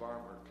piece of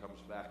armor comes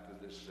back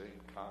to this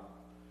same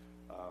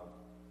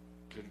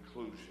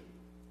conclusion.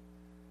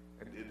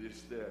 And it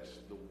is this: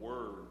 the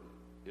Word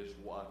is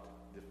what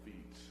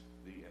defeats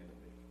the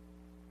enemy.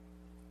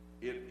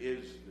 It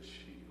is the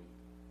shield.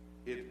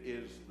 It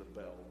is the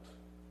belt.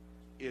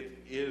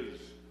 It is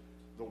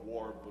the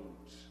war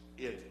boots.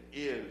 It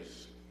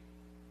is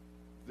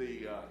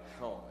the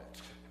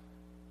helmet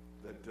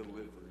that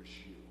delivers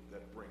you,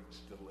 that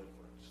brings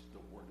deliverance,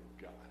 the Word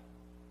of God.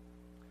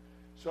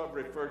 So I've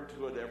referred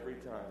to it every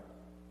time.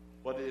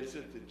 What is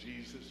it that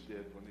Jesus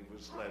did when he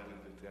was led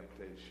into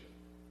temptation?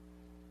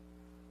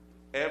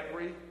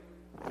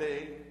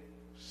 Everything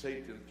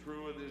Satan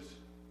threw at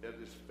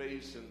his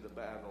face in the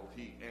battle,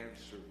 he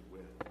answered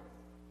with,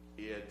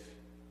 it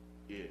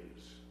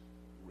is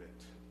written.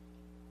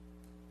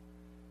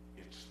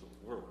 It's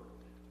the Word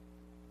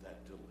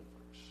that delivers.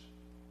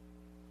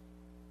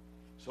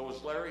 So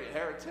is Larry a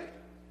heretic?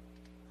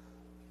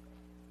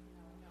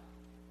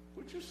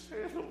 Would you say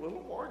it a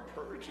little more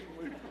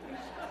encouragingly, please?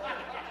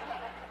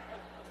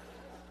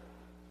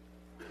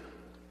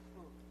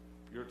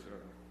 Your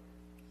turn.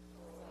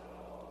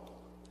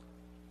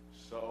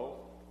 So,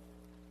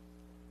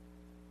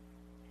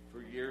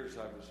 for years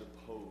I was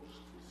opposed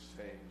to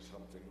saying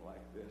something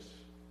like this.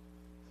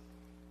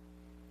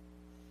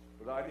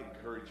 But I'd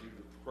encourage you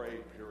to pray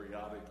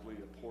periodically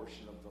a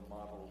portion of the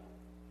model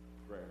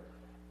prayer.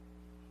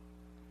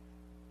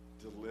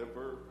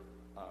 Deliver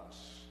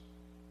us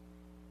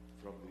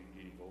from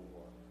the evil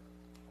one.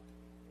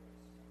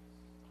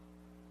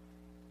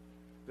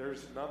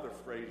 There's another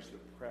phrase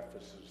that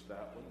prefaces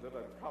that one that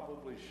I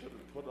probably should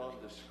have put on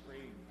the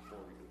screen for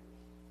you.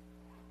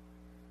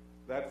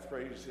 That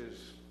phrase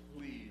is,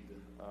 lead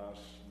us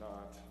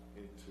not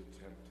into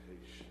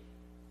temptation.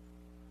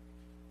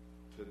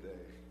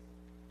 today.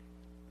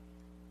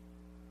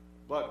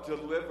 But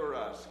deliver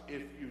us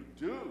if you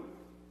do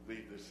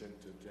lead us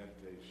into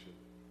temptation.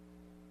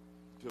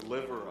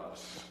 Deliver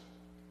us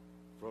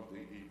from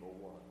the evil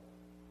one.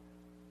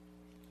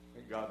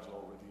 And God's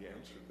already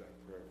answered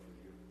that prayer for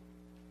you.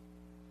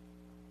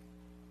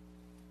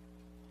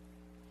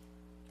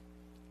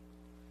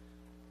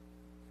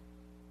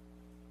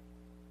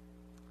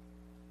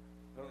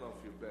 I don't know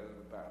if you've been in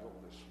a battle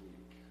this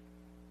week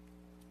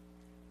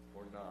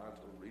or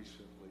not, or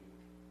recently.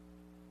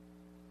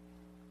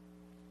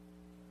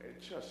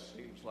 It just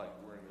seems like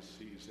we're in a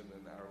season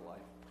in our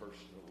life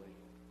personally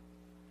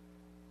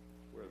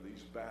where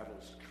these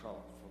battles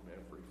come from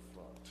every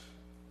front.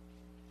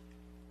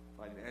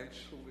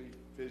 Financially,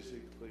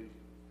 physically,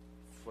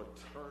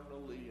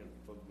 fraternally, and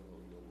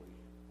familially.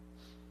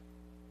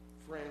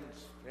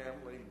 Friends,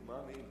 family,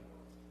 money,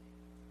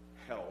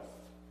 health.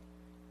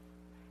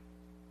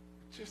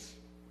 Just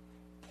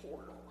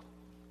portal.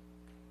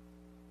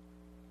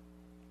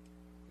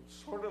 It's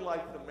sort of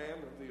like the man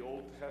of the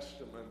Old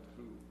Testament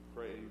who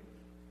prayed,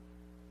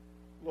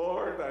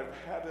 Lord, I've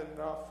had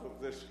enough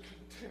of this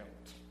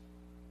contempt.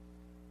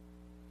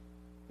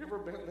 You ever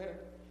been there?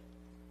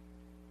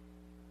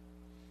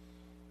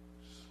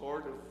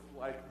 Sort of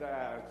like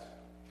that.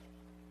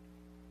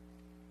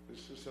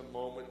 This is a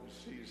moment and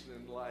season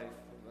in life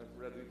when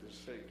I'm ready to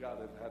say, God,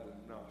 I've had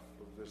enough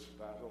of this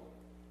battle.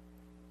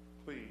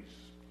 Please,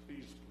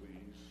 please,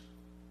 please,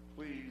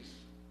 please,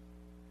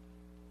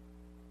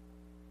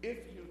 if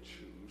you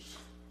choose,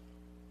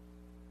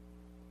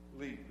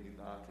 lead me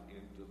not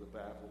into the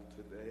battle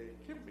today.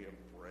 Give me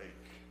a break.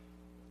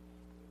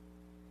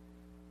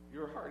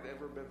 Your heart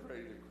ever been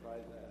ready to cry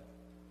that?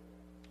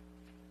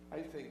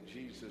 I think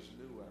Jesus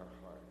knew our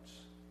hearts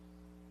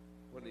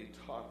when he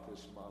taught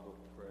this model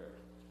prayer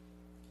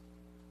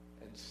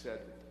and said,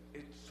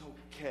 it's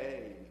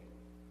okay.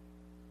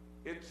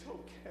 It's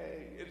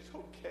okay. It's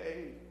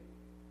okay.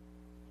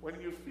 When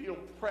you feel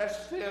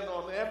pressed in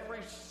on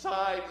every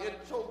side,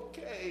 it's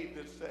okay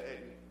to say,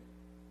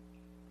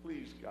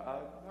 please,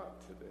 God, not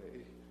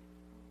today.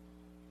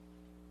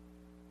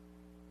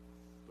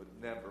 But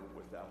never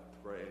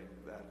without praying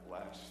that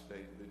last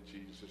thing that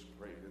Jesus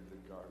prayed in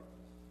the garden.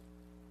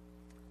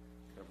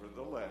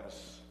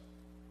 Nevertheless,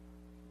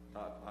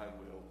 not my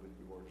will, but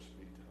yours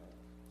be done.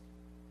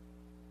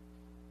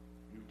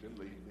 You can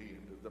lead me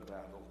into the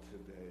battle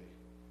today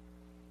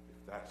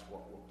if that's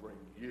what will bring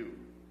you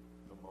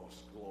the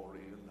most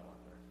glory and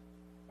honor.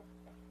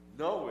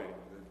 Knowing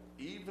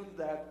that even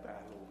that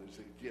battle is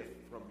a gift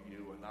from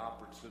you, an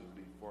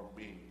opportunity for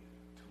me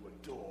to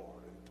adore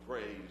and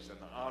praise and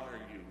honor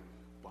you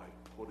by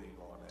putting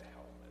on a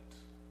helmet.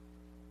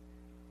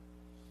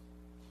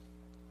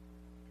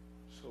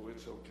 So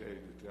it's okay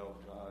to tell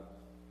God,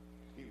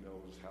 he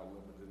knows how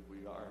limited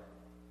we are.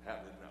 Had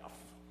enough.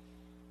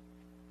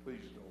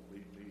 Please don't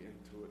lead me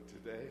into it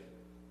today.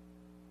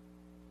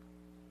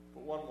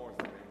 But one more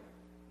thing.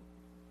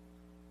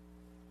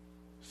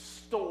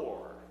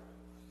 Store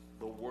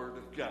the Word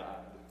of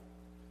God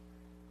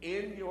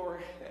in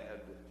your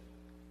head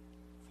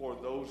for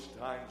those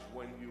times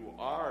when you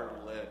are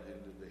led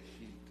into the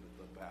heat of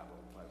the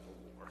battle by the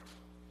Lord,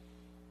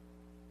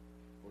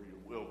 or you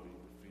will be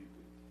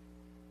defeated.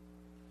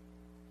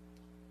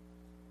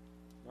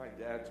 My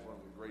dad's one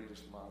of the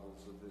greatest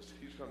models of this.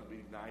 He's going to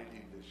be 90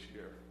 this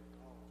year.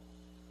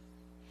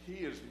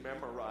 He has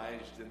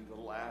memorized in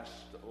the last,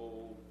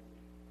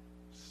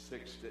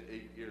 6 to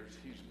 8 years,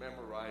 he's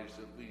memorized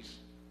at least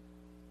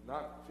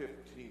not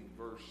 15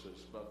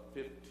 verses, but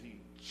 15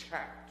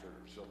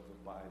 chapters of the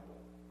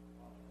Bible.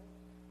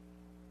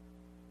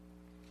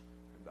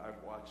 And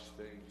I've watched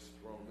things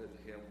thrown at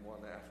him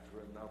one after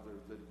another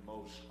that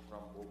most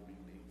crumble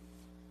beneath.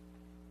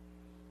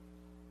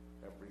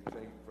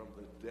 Everything from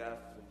the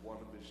death of one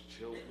of his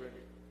children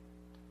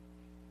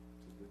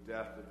to the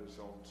death of his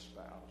own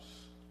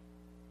spouse.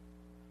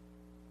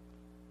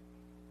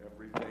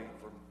 Everything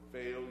from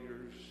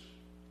failures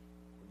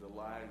in the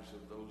lives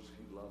of those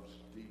he loves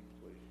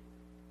deeply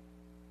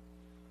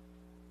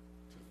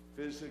to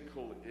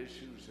physical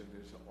issues in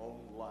his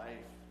own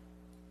life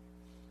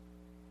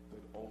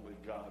that only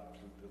God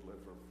can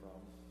deliver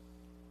from.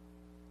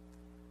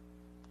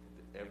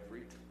 And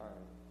every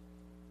time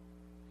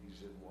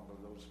he's in one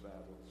of those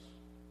battles,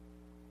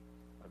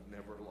 I've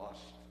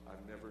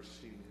never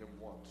seen him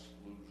once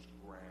lose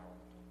ground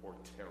or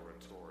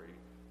territory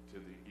to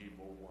the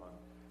evil one.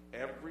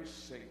 Every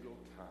single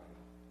time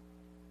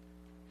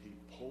he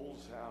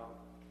pulls out,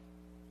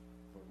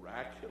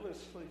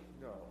 miraculously,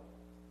 no.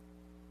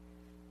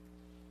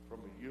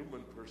 From a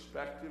human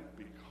perspective,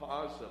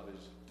 because of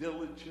his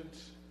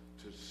diligence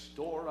to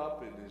store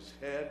up in his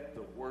head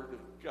the Word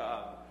of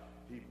God,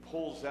 he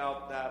pulls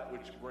out that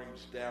which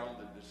brings down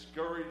the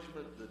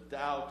discouragement, the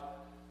doubt,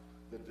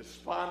 the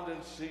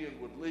despondency,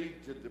 and would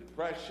lead to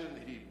depression.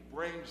 He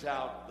brings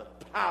out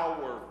the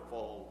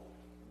powerful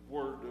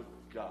Word of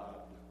God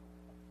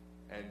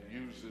and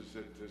uses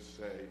it to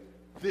say,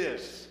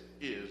 this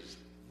is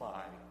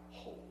my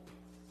hope.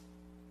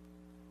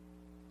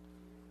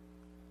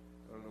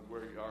 I don't know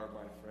where you are,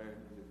 my friend.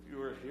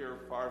 you are here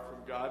far from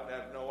God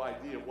and have no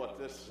idea what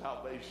this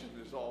salvation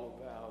is all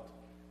about,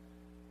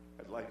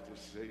 I'd like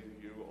to say to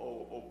you,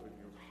 open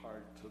your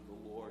heart to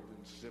the Lord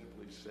and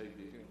simply say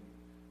to him,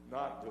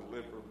 not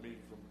deliver me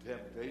from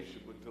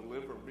temptation, but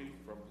deliver me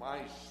from my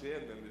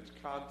sin and its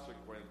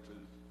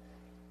consequences.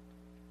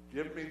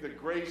 Give me the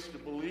grace to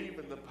believe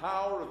in the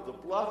power of the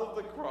blood of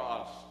the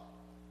cross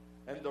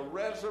and the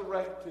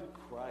resurrected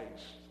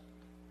Christ.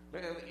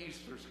 Man,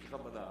 Easter's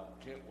coming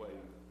up. Can't wait.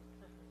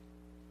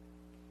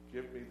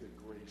 Give me the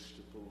grace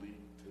to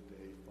believe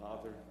today,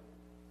 Father,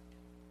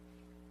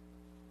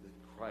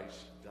 that Christ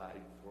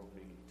died for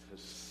me to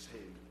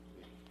save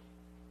me.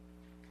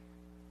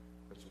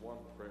 That's one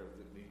prayer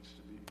that needs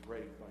to be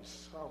prayed by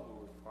some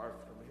who are far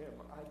from him.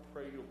 I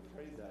pray you'll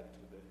pray that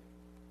today.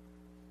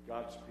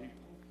 God's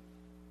people.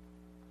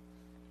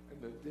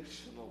 An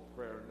additional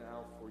prayer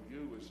now for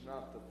you is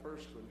not the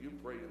first one. You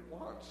prayed it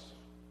once.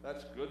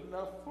 That's good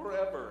enough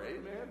forever.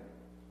 Amen?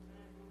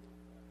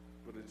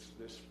 But it's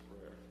this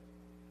prayer.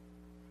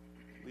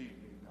 Lead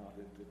me not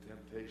into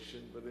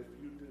temptation, but if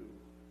you do,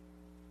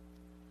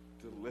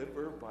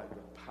 deliver by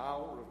the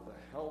power of the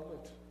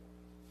helmet.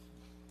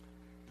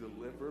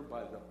 Deliver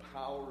by the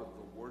power of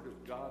the Word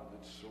of God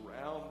that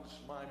surrounds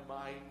my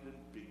mind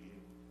and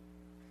being.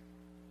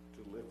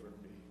 Deliver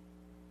me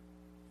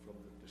from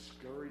the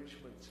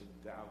discouragements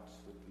and doubts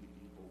that the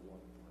evil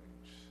one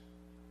brings.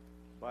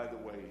 By the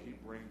way, he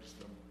brings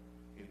them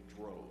in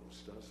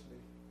droves, doesn't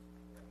he?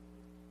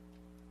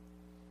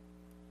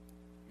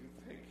 You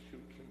think you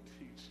can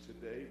teach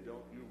today,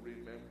 don't you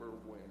remember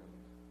when?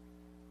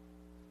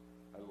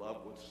 I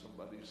love what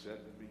somebody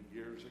said to me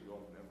years ago.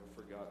 I've never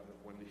forgotten it.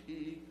 When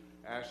he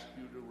asked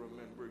you to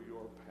remember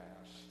your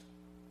past,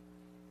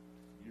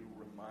 you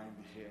remind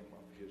him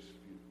of his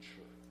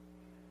future.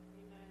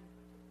 Amen.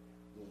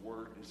 The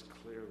word is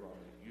clear on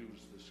it.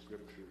 Use the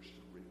scriptures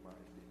to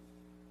remind him.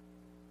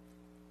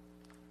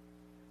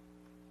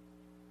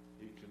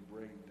 He can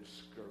bring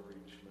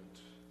discouragement.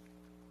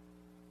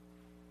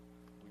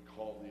 We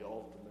call the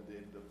ultimate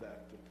end of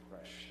that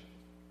depression.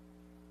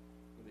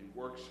 When he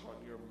works on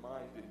your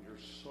mind and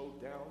you're so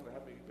down,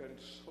 having been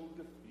so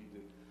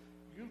defeated,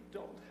 you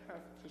don't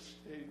have to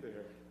stay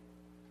there.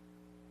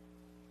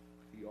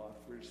 He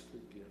offers the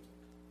gift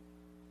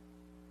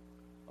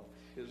of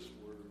his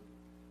word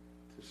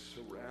to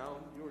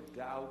surround your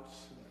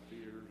doubts and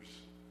fears,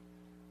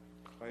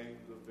 claim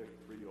the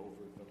victory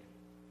over them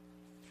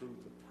through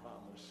the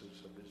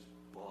promises of his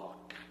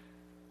book.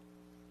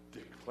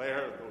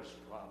 Declare those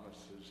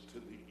promises to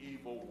the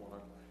evil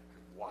one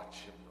and watch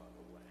him run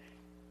away.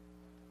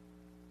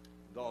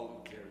 And all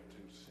who care